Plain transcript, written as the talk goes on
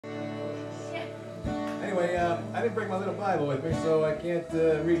anyway, I didn't bring my little Bible with me, so I can't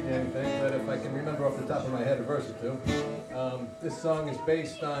read anything, but if I can remember off the top of my head a verse or two. This song is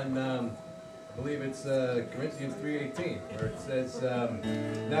based on, I believe it's Corinthians 3:18, where it says,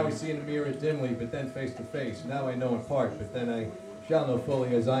 now we see in the mirror dimly, but then face to face. Now I know in part, but then I shall know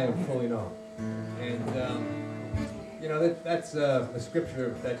fully as I am fully known. And, you know, that's a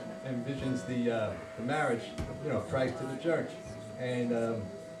scripture that envisions the marriage, you know, of Christ to the church. And,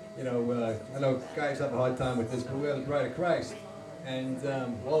 you know, I know guys have a hard time with this, but we're the bride of Christ. And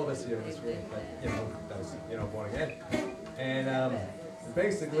all of us here in this room, you know, that was, you know, born again. And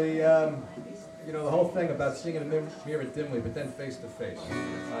basically, you know, the whole thing about seeing in the mirror dimly, but then face to face.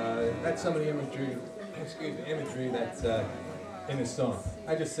 That's some of the imagery, imagery that's in this song.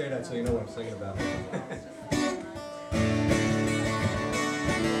 I just say that so you know what I'm singing about.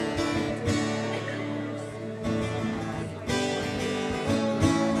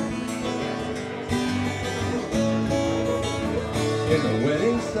 In the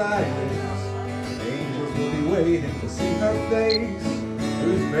wedding silence, angels will be waiting to see her face,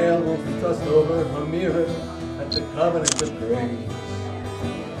 whose veil will be tossed over her mirror at the covenant of grace.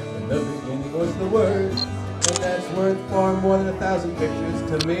 In the beginning was the Word, and that's worth far more than 1,000 pictures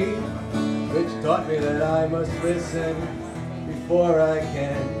to me, which taught me that I must listen before I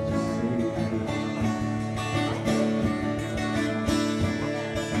can see.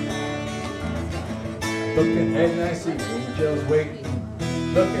 Look ahead and I see angels waiting.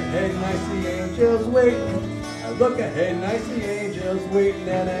 Look ahead and I see angels waiting. I look ahead and I see angels waiting,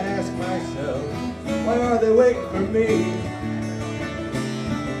 and I ask myself, why are they waiting for me?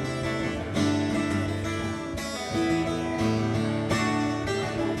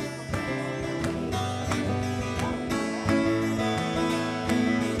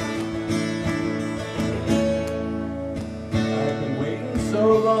 I've been waiting so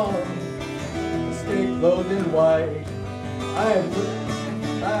long to stay clothed in white.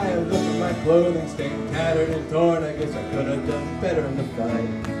 I have looked at my clothing stained, tattered and torn. I guess I could have done better in the fight.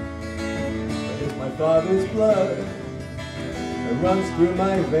 But it's my Father's blood that runs through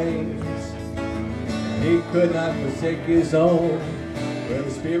my veins. He could not forsake his own, where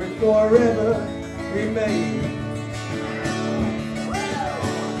the Spirit forever remains.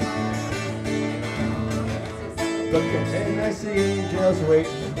 Look ahead and I see angels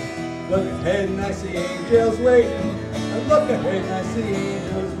waiting. Look ahead and I see angels waiting. I look ahead and I see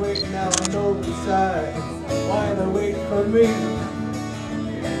angels waiting. Now I know inside why they're waiting for me.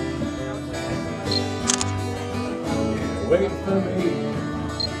 They're waiting for me.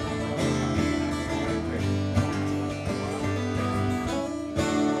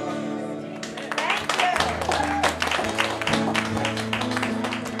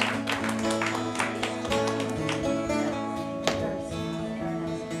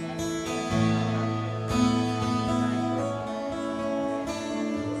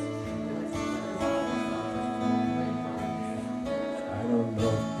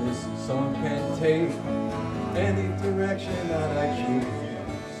 Song can't take any direction that I choose,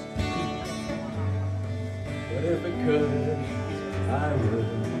 but if it could, I would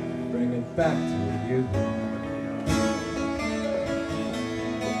bring it back to you.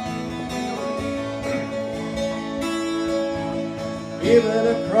 Even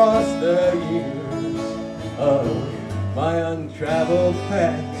across the years of my untraveled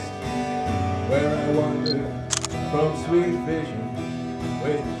past, where I wandered from sweet vision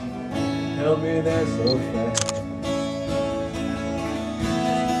which held me there so fast.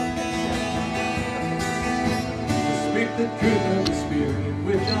 To speak the truth of the Spirit in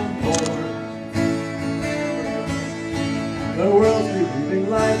which I'm born. The world's believing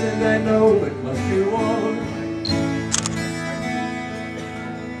lies, and I know it must be warned.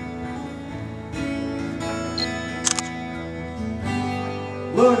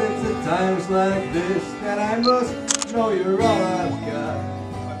 Lord, it's at times like this that I must know you're all I've got.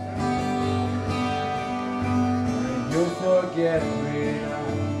 You'll forget me now.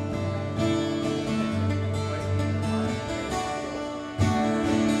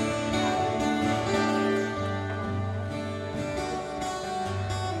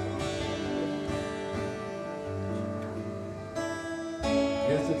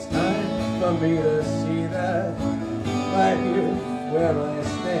 Guess it's time for me to see that right here where I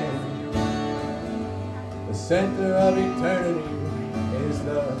stand. The center of eternity is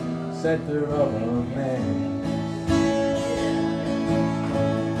the center of a man.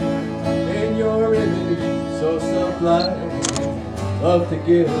 Your image so sublime, love to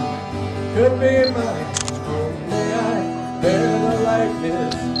give could be mine. Only I bear the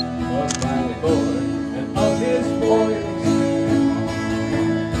likeness of my Lord and of His voice.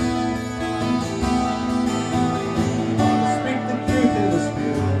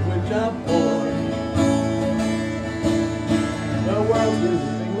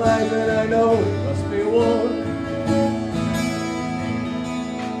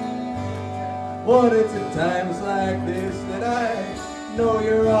 Lord, it's at times like this that I know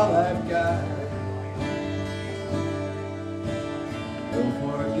you're all I've got. Don't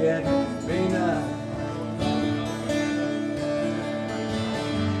forget me now.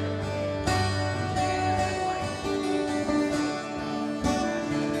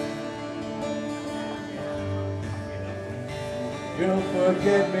 Don't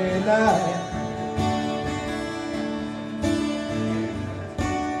forget me now.